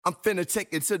I'm finna take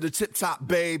it to the tip top,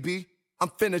 baby. I'm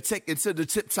finna take it to the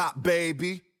tip top,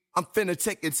 baby. I'm finna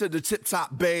take it to the tip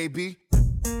top, baby.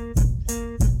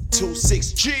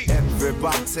 26G.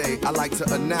 Everybody, I like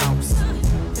to announce.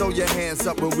 Throw your hands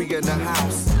up when we in the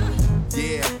house.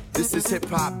 Yeah, this is hip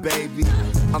hop, baby.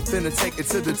 I'm finna take it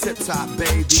to the tip top,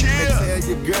 baby. And tell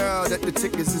your girl that the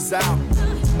tickets is out.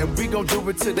 And we gon' do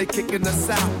it till they kicking us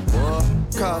out.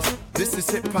 Cause this is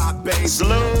hip hop, baby.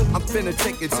 Slow. I'm finna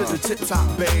take it to the tip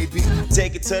top, baby.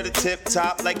 Take it to the tip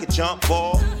top like a jump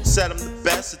ball. Said I'm the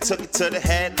best, I took it to the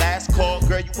head. Last call,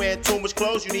 girl, you wearing too much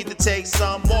clothes. You need to take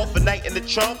some off. A night in the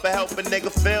trunk, but help a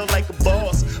nigga feel like a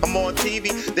boss. I'm on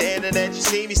TV, the internet, you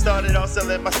see me. Started off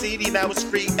selling my CD, now it's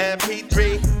free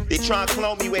MP3. They try and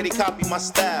clone me where they copy my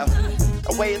style.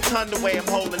 I weigh a ton the way I'm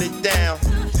holding it down.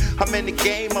 I'm in the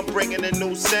game, I'm bringing a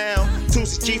new sound.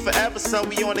 2G forever, son,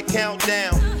 we on the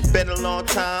countdown. Been a long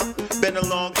time, been a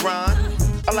long grind.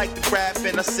 I like to rap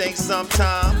and I sing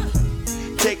sometime.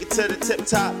 Take it to the tip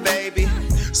top, baby.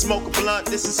 Smoke a blunt,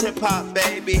 this is hip hop,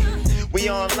 baby. We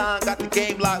online, got the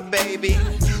game locked, baby.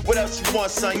 What else you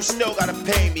want, son? You still gotta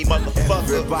pay me,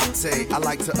 motherfucker. Everybody, I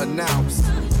like to announce.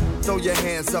 Throw your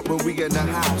hands up when we in the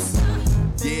house.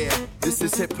 Yeah, this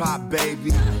is hip hop,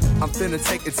 baby. I'm finna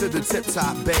take it to the tip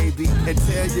top, baby. And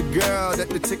tell your girl that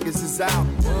the tickets is out.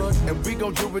 And we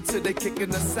gon' do it till they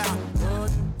kicking us out.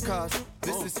 Cause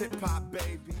this is hip hop,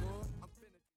 baby.